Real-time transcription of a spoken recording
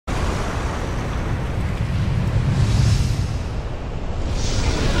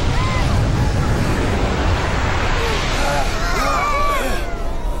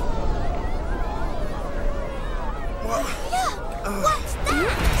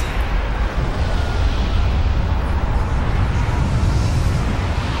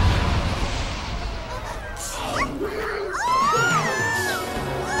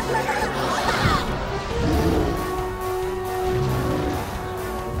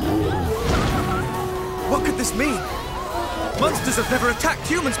this mean? Monsters have never attacked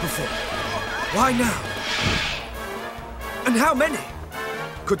humans before. Why now? And how many?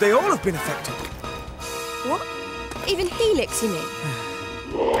 Could they all have been affected? What? Even Helix, you mean?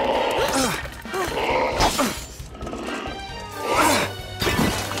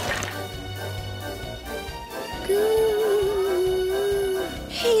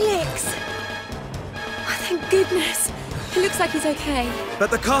 Helix! Oh, thank goodness. It looks like he's okay.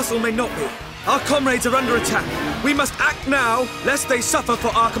 But the castle may not be. Our comrades are under attack. We must act now, lest they suffer for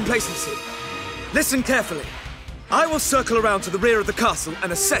our complacency. Listen carefully. I will circle around to the rear of the castle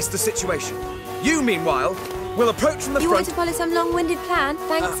and assess the situation. You, meanwhile, will approach from the You front... want to follow some long-winded plan?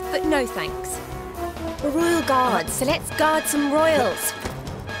 Thanks, but no thanks. We're royal guards, so let's guard some royals.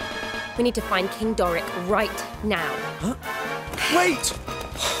 We need to find King Doric right now. Huh? Wait!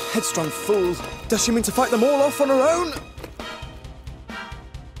 Headstrong fool. Does she mean to fight them all off on her own?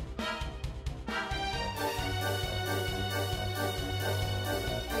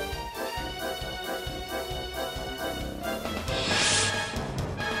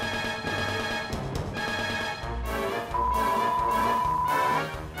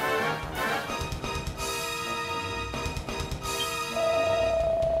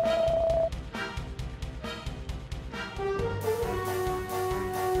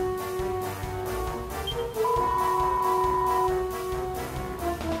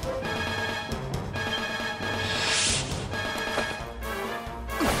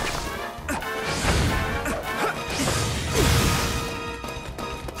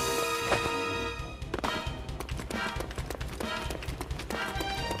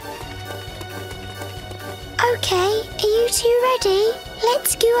 Okay, are you two ready?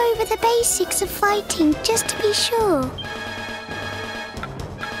 Let's go over the basics of fighting just to be sure.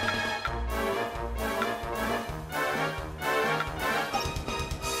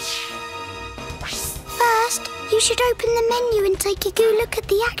 First, you should open the menu and take a good look at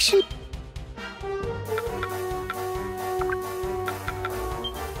the action.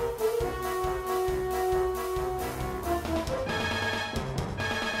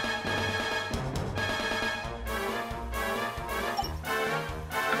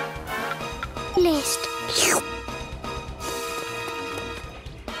 List.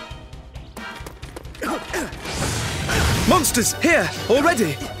 Monsters! Here!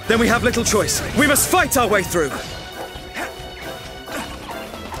 Already! Then we have little choice. We must fight our way through!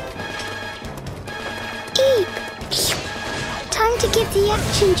 Eep! Time to give the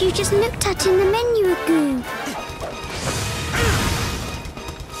actions you just looked at in the menu a go.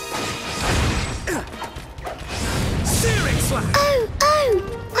 Searing slash! Oh!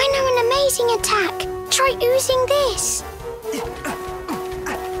 I know an amazing attack. Try using this.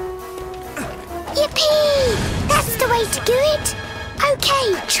 Yippee! That's the way to do it.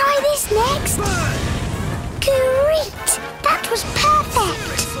 Okay, try this next. Great! That was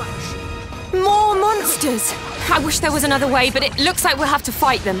perfect. More monsters! I wish there was another way, but it looks like we'll have to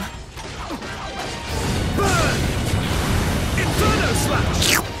fight them. Inferno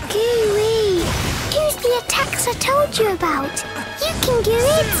slash! Gooey! Use the attacks I told you about. You can do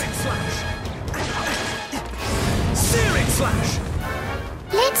it. Searing slash!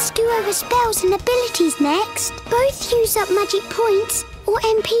 Let's go over spells and abilities next. Both use up magic points, or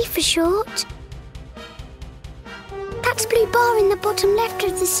MP for short. That blue bar in the bottom left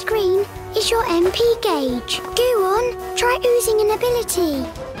of the screen is your MP gauge. Go on, try using an ability.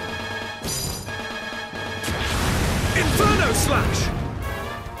 Inferno slash!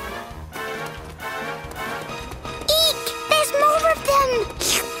 Eek! There's more of them!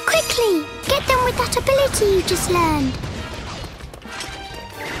 Quickly, get them with that ability you just learned.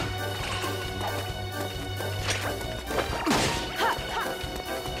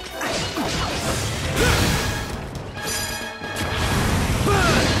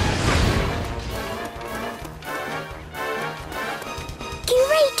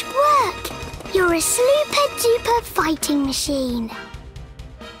 Great work! You're a super-duper fighting machine.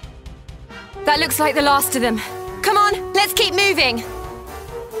 That looks like the last of them. Come on, let's keep moving.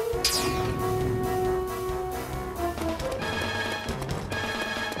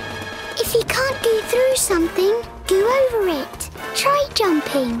 If you can't go through something, go over it. Try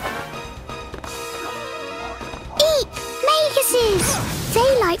jumping. Eep! Maguses!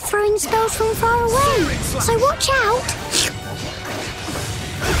 They like throwing spells from far away, so watch out.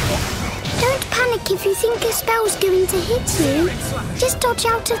 Don't panic if you think a spell's going to hit you. Just dodge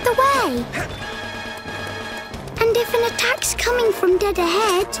out of the way. And if an attack's coming from dead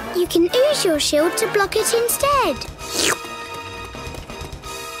ahead, you can use your shield to block it instead.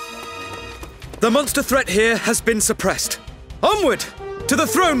 The monster threat here has been suppressed. Onward! To the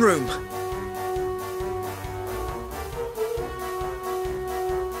throne room!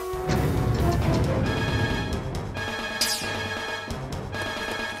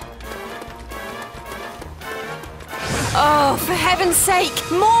 for heaven's sake!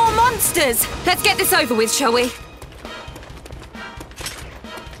 More monsters! Let's get this over with, shall we?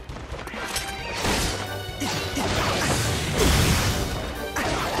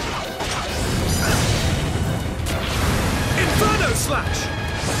 Inferno slash!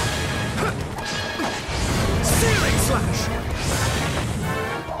 Searing slash!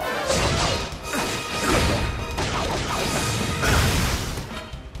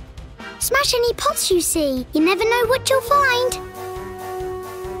 Smash any pots you see. You never know what you'll find.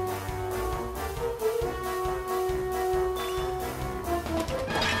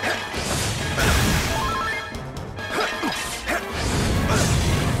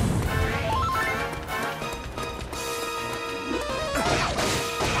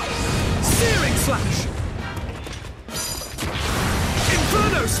 Searing slash!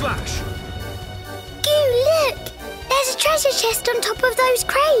 Inferno slash! Goo, look! There's a treasure chest on top of those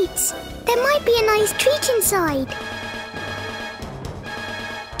crates. There might be a nice treat inside.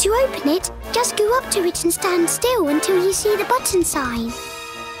 To open it, just go up to it and stand still until you see the button sign.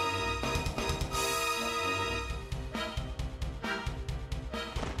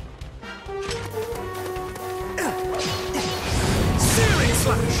 Searing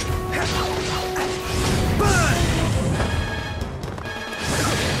slash! Burn!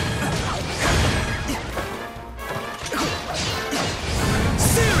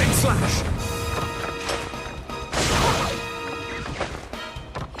 Searing slash!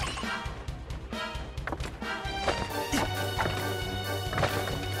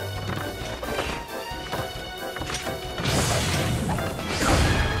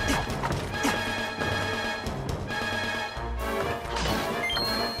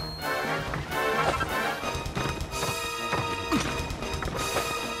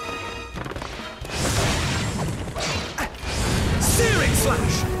 Searing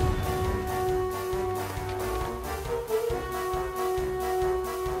slash!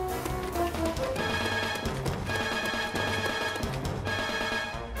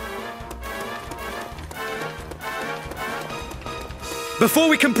 Before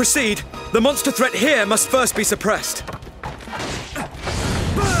we can proceed, the monster threat here must first be suppressed.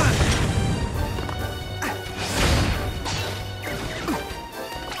 Burn!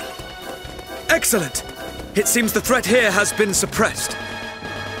 Excellent! It seems the threat here has been suppressed.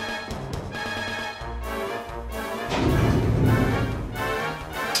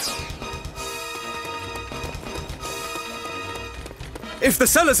 If the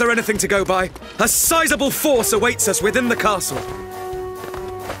cellars are anything to go by, a sizable force awaits us within the castle.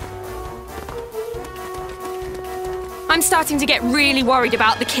 I'm starting to get really worried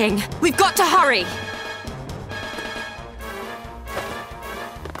about the king. We've got to hurry!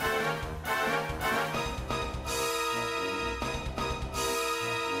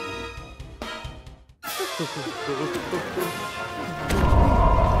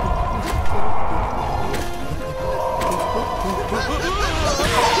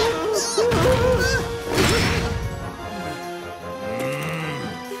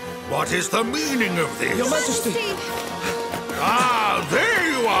 What is the meaning of this? Your Majesty! Ah,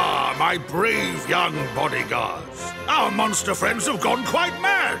 there you are, my brave young bodyguards. Our monster friends have gone quite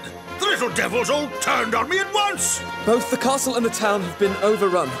mad. The little devils all turned on me at once. Both the castle and the town have been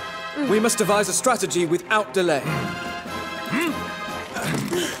overrun. We must devise a strategy without delay.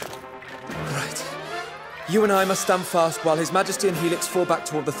 Right. You and I must stand fast while His Majesty and Helix fall back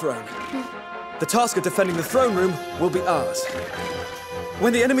toward the throne. The task of defending the throne room will be ours.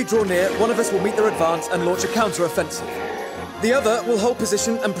 When the enemy draw near, one of us will meet their advance and launch a counter-offensive. The other will hold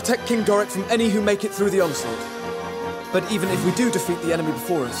position and protect King Doric from any who make it through the onslaught. But even if we do defeat the enemy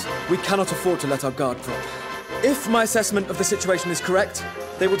before us, we cannot afford to let our guard drop. If my assessment of the situation is correct,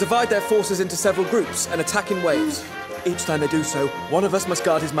 they will divide their forces into several groups and attack in waves. Each time they do so, one of us must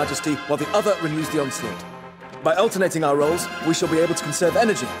guard His Majesty while the other renews the onslaught. By alternating our roles, we shall be able to conserve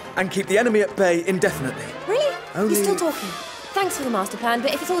energy and keep the enemy at bay indefinitely. Really? Only- You're still talking? Thanks for the master plan,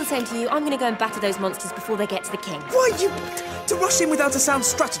 but if it's all the same to you, I'm going to go and batter those monsters before they get to the king. Why, you... To rush in without a sound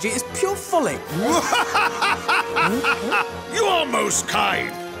strategy is pure folly. You are most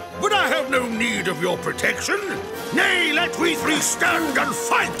kind, but I have no need of your protection. Nay, let we three stand and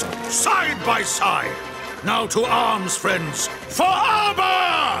fight, side by side. Now to arms, friends, for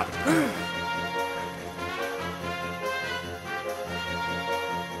Arbor!